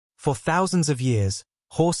For thousands of years,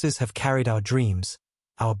 horses have carried our dreams,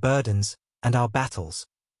 our burdens, and our battles,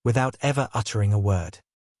 without ever uttering a word.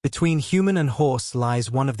 Between human and horse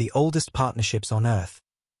lies one of the oldest partnerships on Earth,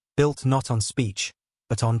 built not on speech,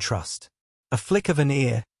 but on trust. A flick of an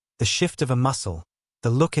ear, the shift of a muscle,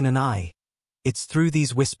 the look in an eye. It's through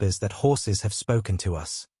these whispers that horses have spoken to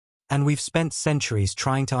us. And we've spent centuries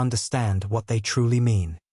trying to understand what they truly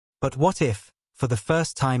mean. But what if, for the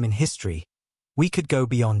first time in history, we could go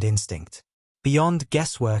beyond instinct? Beyond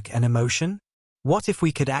guesswork and emotion? What if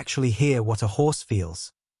we could actually hear what a horse feels?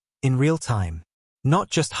 In real time. Not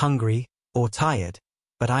just hungry or tired,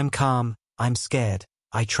 but I'm calm, I'm scared,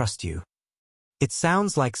 I trust you. It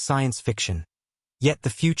sounds like science fiction, yet the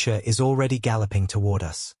future is already galloping toward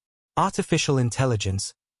us. Artificial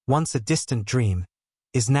intelligence, once a distant dream,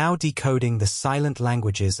 is now decoding the silent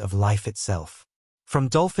languages of life itself. From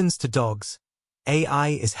dolphins to dogs, AI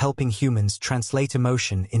is helping humans translate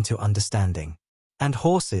emotion into understanding. And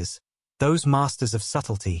horses, those masters of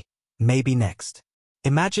subtlety, may be next.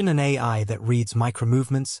 Imagine an AI that reads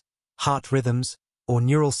micromovements, heart rhythms, or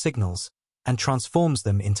neural signals, and transforms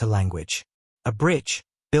them into language. A bridge,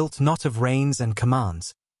 built not of reins and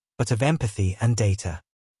commands, but of empathy and data.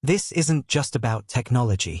 This isn't just about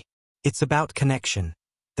technology. It's about connection,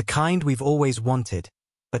 the kind we've always wanted,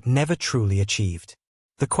 but never truly achieved.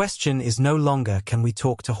 The question is no longer can we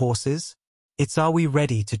talk to horses? It's are we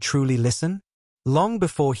ready to truly listen? Long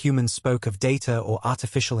before humans spoke of data or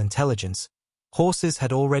artificial intelligence, horses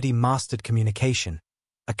had already mastered communication,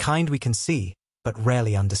 a kind we can see, but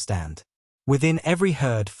rarely understand. Within every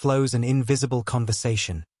herd flows an invisible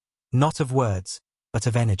conversation, not of words, but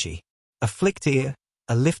of energy. A flicked ear,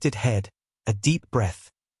 a lifted head, a deep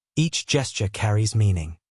breath, each gesture carries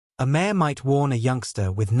meaning. A mare might warn a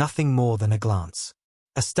youngster with nothing more than a glance.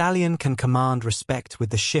 A stallion can command respect with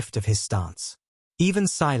the shift of his stance. Even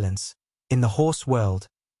silence, in the horse world,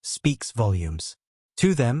 speaks volumes.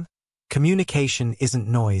 To them, communication isn't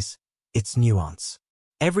noise, it's nuance.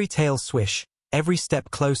 Every tail swish, every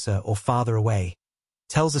step closer or farther away,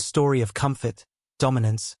 tells a story of comfort,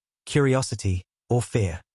 dominance, curiosity, or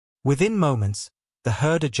fear. Within moments, the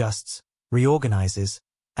herd adjusts, reorganizes,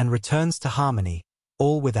 and returns to harmony,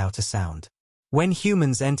 all without a sound. When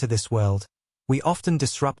humans enter this world, we often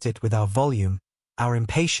disrupt it with our volume, our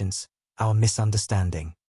impatience, our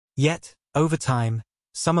misunderstanding. Yet, over time,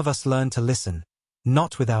 some of us learn to listen,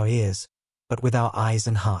 not with our ears, but with our eyes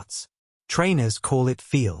and hearts. Trainers call it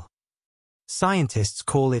feel. Scientists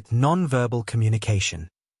call it non-verbal communication.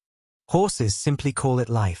 Horses simply call it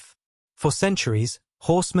life. For centuries,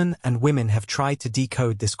 horsemen and women have tried to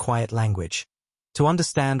decode this quiet language, to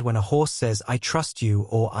understand when a horse says, "I trust you"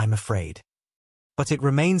 or "I'm afraid." But it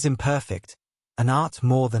remains imperfect, an art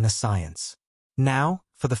more than a science. Now,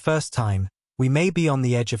 for the first time, we may be on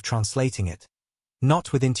the edge of translating it,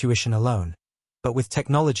 not with intuition alone, but with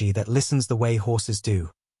technology that listens the way horses do,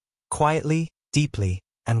 quietly, deeply,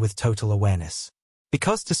 and with total awareness.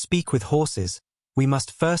 Because to speak with horses, we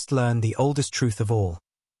must first learn the oldest truth of all.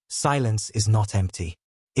 Silence is not empty.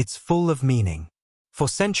 It's full of meaning. For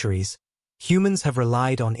centuries, humans have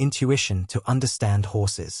relied on intuition to understand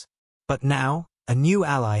horses. But now, a new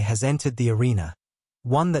ally has entered the arena,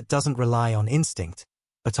 one that doesn't rely on instinct,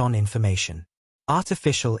 but on information.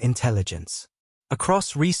 Artificial intelligence.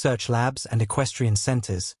 Across research labs and equestrian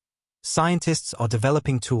centers, scientists are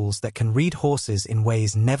developing tools that can read horses in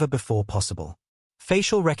ways never before possible.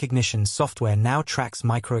 Facial recognition software now tracks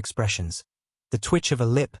microexpressions, the twitch of a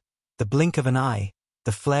lip, the blink of an eye,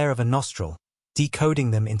 the flare of a nostril,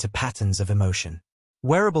 decoding them into patterns of emotion.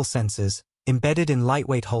 Wearable sensors, embedded in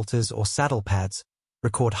lightweight halters or saddle pads,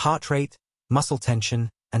 record heart rate, muscle tension,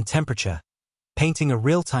 and temperature, painting a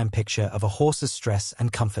real-time picture of a horse's stress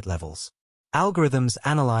and comfort levels. Algorithms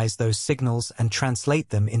analyze those signals and translate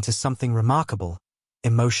them into something remarkable: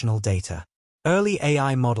 emotional data. Early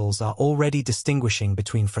AI models are already distinguishing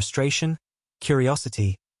between frustration,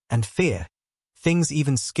 curiosity, and fear, things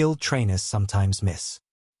even skilled trainers sometimes miss.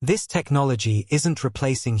 This technology isn't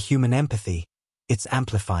replacing human empathy, it's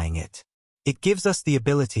amplifying it. It gives us the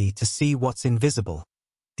ability to see what's invisible,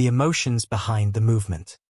 the emotions behind the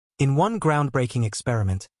movement. In one groundbreaking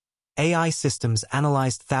experiment, AI systems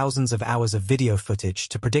analyzed thousands of hours of video footage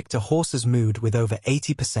to predict a horse's mood with over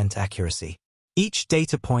 80% accuracy. Each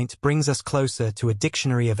data point brings us closer to a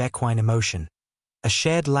dictionary of equine emotion, a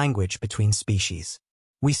shared language between species.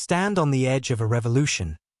 We stand on the edge of a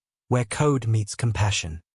revolution, where code meets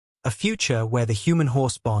compassion. A future where the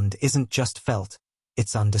human-horse bond isn't just felt,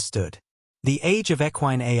 it's understood. The age of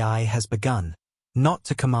equine AI has begun, not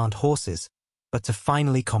to command horses, but to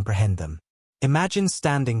finally comprehend them. Imagine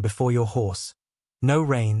standing before your horse, No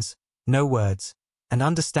reins, no words, and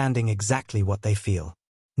understanding exactly what they feel.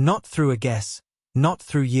 Not through a guess, not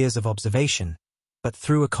through years of observation, but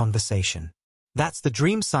through a conversation. That's the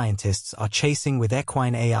dream scientists are chasing with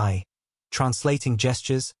Equine AI, translating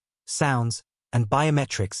gestures, sounds, and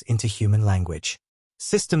biometrics into human language.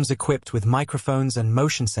 Systems equipped with microphones and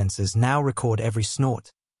motion sensors now record every snort,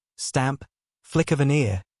 stamp, flick of an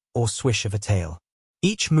ear, or swish of a tail.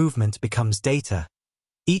 Each movement becomes data,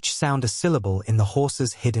 each sound a syllable in the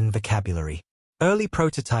horse's hidden vocabulary. Early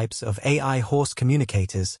prototypes of AI horse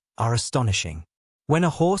communicators are astonishing. When a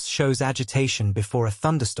horse shows agitation before a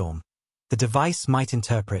thunderstorm, the device might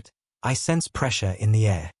interpret, "I sense pressure in the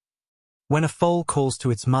air." When a foal calls to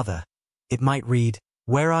its mother, it might read,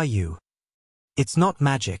 "Where are you?" It's not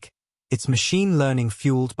magic, it's machine learning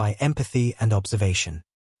fueled by empathy and observation.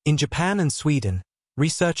 In Japan and Sweden,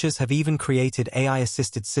 researchers have even created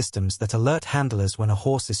AI-assisted systems that alert handlers when a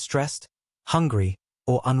horse is stressed, hungry,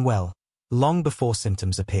 or unwell, long before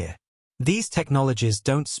symptoms appear. These technologies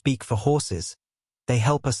don't speak for horses, they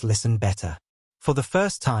help us listen better. For the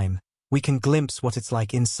first time, we can glimpse what it's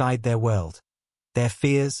like inside their world, their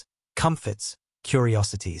fears, comforts,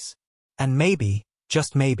 curiosities. And maybe,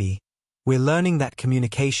 just maybe, we're learning that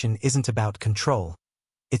communication isn't about control,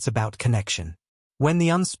 it's about connection. When the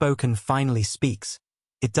unspoken finally speaks,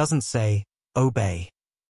 it doesn't say, "Obey."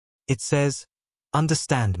 It says,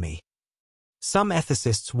 "Understand me." Some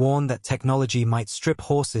ethicists warn that technology might strip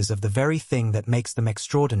horses of the very thing that makes them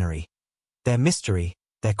extraordinary, their mystery,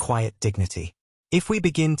 their quiet dignity. If we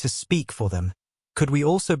begin to speak for them, could we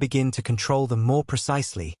also begin to control them more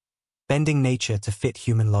precisely, bending nature to fit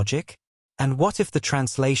human logic? And what if the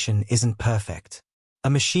translation isn't perfect? A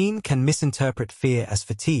machine can misinterpret fear as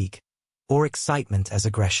fatigue, or excitement as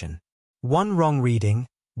aggression. One wrong reading,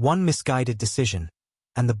 one misguided decision,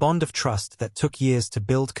 and the bond of trust that took years to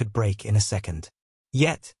build could break in a second.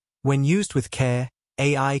 Yet, when used with care,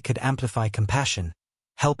 AI could amplify compassion,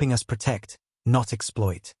 helping us protect, not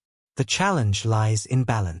exploit. The challenge lies in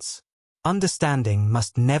balance. Understanding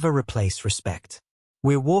must never replace respect.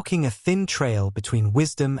 We're walking a thin trail between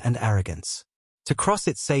wisdom and arrogance. To cross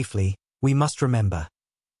it safely, we must remember,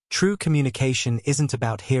 true communication isn't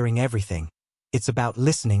about hearing everything, it's about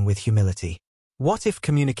listening with humility. What if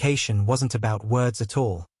communication wasn't about words at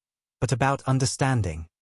all, but about understanding?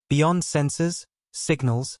 Beyond sensors,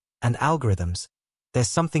 signals, and algorithms, there's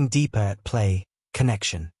something deeper at play: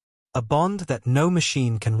 connection. A bond that no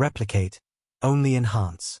machine can replicate, only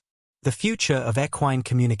enhance. The future of equine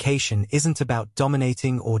communication isn't about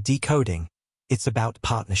dominating or decoding, it's about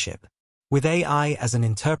partnership. With AI as an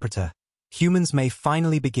interpreter, humans may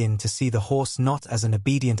finally begin to see the horse not as an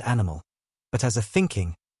obedient animal, but as a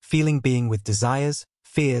thinking, feeling being with desires,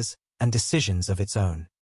 fears, and decisions of its own.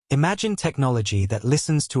 Imagine technology that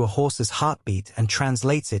listens to a horse's heartbeat and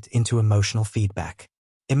translates it into emotional feedback.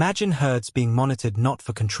 Imagine herds being monitored not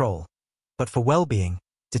for control, but for well-being,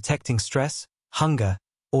 detecting stress, hunger,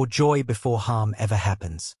 or joy before harm ever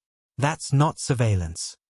happens. That's not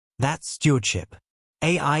surveillance. That's stewardship.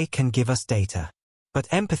 AI can give us data, but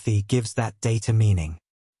empathy gives that data meaning.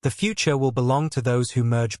 The future will belong to those who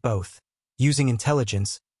merge both, using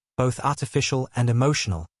intelligence, both artificial and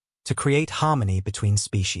emotional, to create harmony between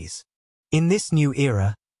species. In this new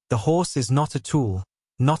era, the horse is not a tool,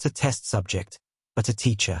 not a test subject, but a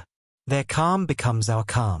teacher. Their calm becomes our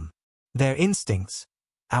calm. Their instincts,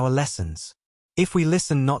 our lessons. If we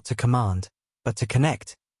listen not to command, but to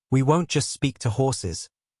connect, we won't just speak to horses,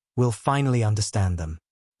 we'll finally understand them.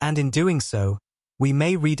 And in doing so, we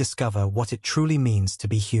may rediscover what it truly means to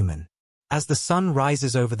be human. As the sun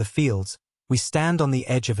rises over the fields, we stand on the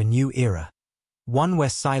edge of a new era, one where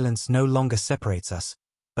silence no longer separates us,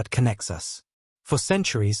 but connects us. For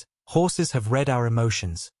centuries, horses have read our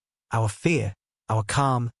emotions, our fear, our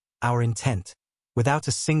calm, our intent, without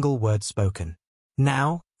a single word spoken.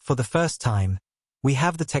 Now, for the first time, we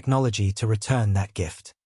have the technology to return that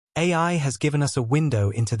gift. AI has given us a window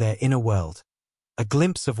into their inner world, a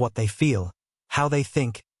glimpse of what they feel, how they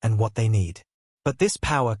think, and what they need. But this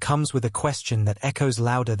power comes with a question that echoes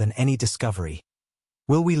louder than any discovery.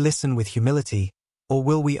 Will we listen with humility, or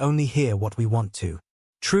will we only hear what we want to?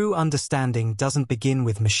 True understanding doesn't begin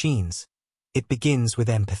with machines, it begins with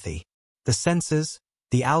empathy. The sensors,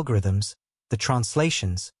 the algorithms, the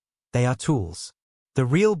translations, they are tools. The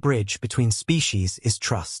real bridge between species is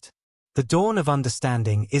trust. The dawn of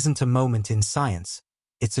understanding isn't a moment in science,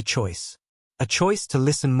 it's a choice. A choice to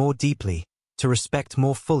listen more deeply, to respect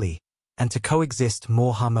more fully, and to coexist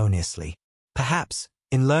more harmoniously. Perhaps,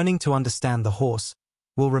 in learning to understand the horse,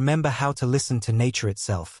 we'll remember how to listen to nature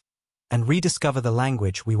itself, and rediscover the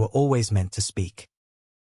language we were always meant to speak.